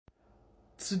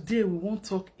Today we won't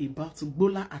talk about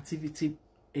gbola activity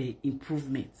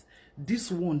improvement. This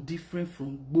one different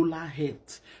from gbola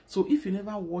health. So if you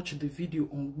never watched the video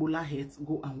on gbola health,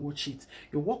 go and watch it.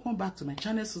 You're welcome back to my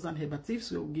channel, Susan Herbal Tips.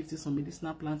 So we'll give you some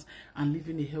medicinal plants and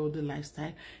living a healthy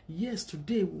lifestyle. Yes,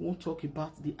 today we won't talk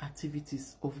about the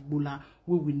activities of gbola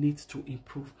where we need to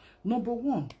improve. Number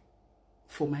one,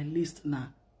 for my list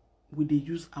now, we dey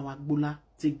use our gbola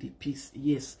take the piss.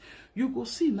 Yes, you go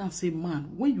see now say,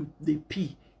 man, when you dey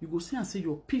pee, you go see and say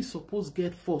your pee suppose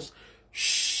get force.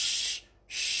 Shh.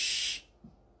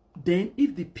 Then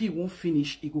if the pee won't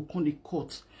finish, it go come the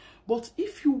cut. But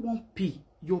if you want pee,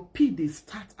 your pee they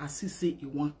start as if say it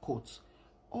won't cut.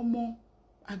 Omo,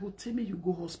 I go tell me you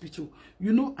go hospital.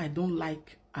 You know I don't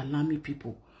like alarming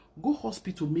people. Go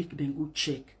hospital, make them go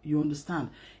check. You understand?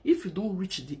 If you don't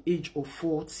reach the age of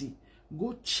 40,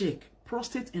 go check.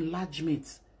 Prostate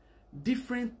enlargement,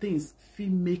 different things fit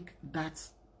make that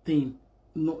thing,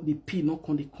 not the pee not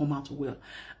come out well.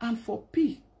 And for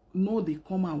pee no they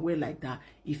come out well like that,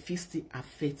 if it still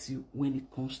affects you when it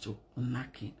comes to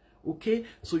knacking. Okay,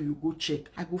 so you go check.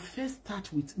 I go first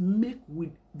start with make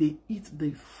with they eat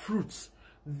the fruits,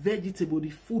 vegetable,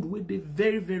 the food where they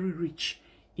very rich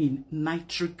in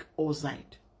nitric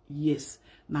oxide. Yes,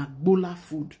 now gbola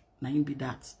food na im be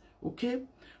that. Okay,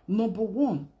 number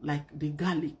one, like the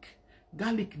garlic.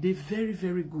 Garlic, they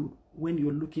very good when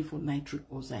you're looking for nitric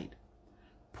oxide.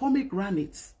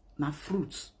 Pomegranates, now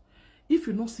fruits. If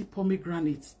you don't see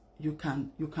pomegranates, you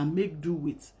can make do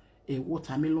with a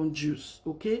watermelon juice.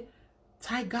 Okay,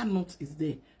 tiger nut is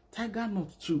there. Tiger nut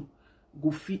too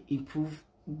go fit improve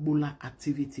gbola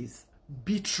activities.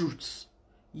 Beetroots,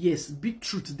 yes,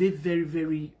 beetroot they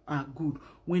very good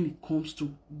when it comes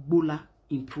to gbola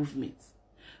improvements.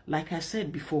 Like I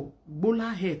said before,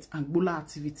 gbola health and gbola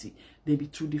activity, they be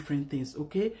two different things,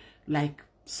 okay? Like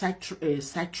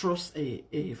citrus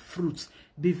fruits,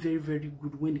 they very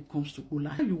good when it comes to gbola.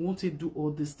 How you want to do all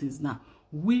these things now?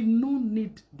 We no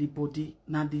need the body,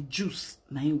 now the juice,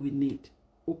 now we need.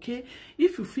 Okay?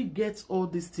 If you fit get all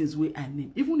these things where I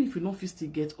need, even if you not fit still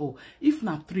get all, if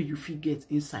not 3 you fit get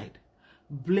inside,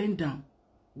 blend them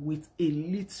with a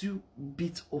little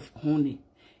bit of honey.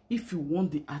 If you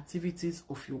want the activities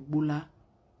of your gbola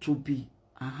to be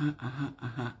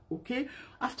okay,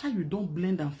 after you don't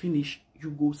blend and finish, you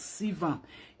go sieve them.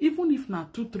 Even if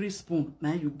not 2-3 spoons,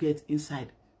 now you get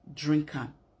inside, drink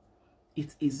them.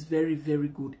 It is very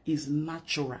good. It's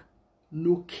natural,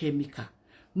 no chemical.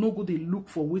 No go they look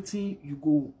for waiting you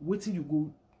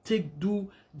go take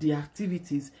do the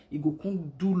activities. It go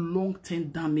come do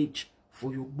long-term damage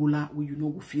for your gbola where you no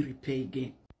go feel repair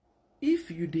again.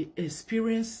 If you dey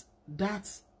experience that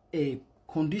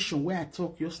condition where I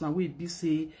talk just now, where it be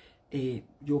say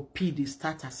your pee dey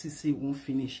start as if say it won't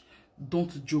finish,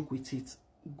 don't joke with it.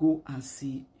 Go and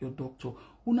see your doctor.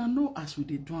 Una know as we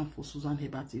dey do am for Susan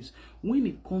Herbal Tips, when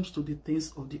it comes to the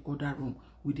things of the other room,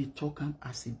 we dey talk am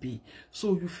as it be.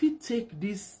 So you fit take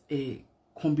this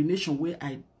combination where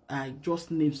I just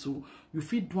named, so you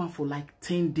fit do am for like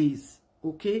 10 days,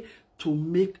 okay, to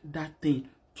make that thing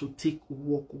to take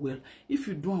work well. If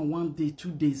you do on 1 day,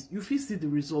 2 days, you feel see the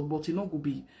result, but it not go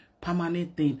be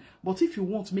permanent thing. But if you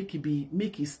want make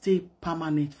it stay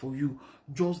permanent for you,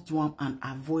 just do them and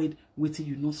avoid waiting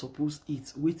you not supposed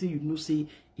eat, waiting you know say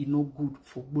it not good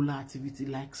for gbola activity,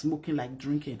 like smoking, like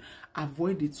drinking.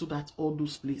 Avoid it so that all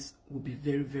those places will be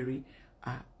very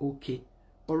okay.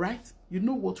 All right, you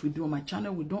know what we do on my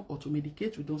channel. We don't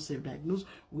auto-medicate, we don't self-diagnose,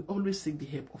 we always seek the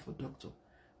help of a doctor.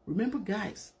 Remember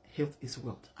guys, health is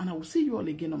wealth. And I will see you all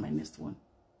again on my next one.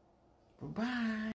 Bye-bye.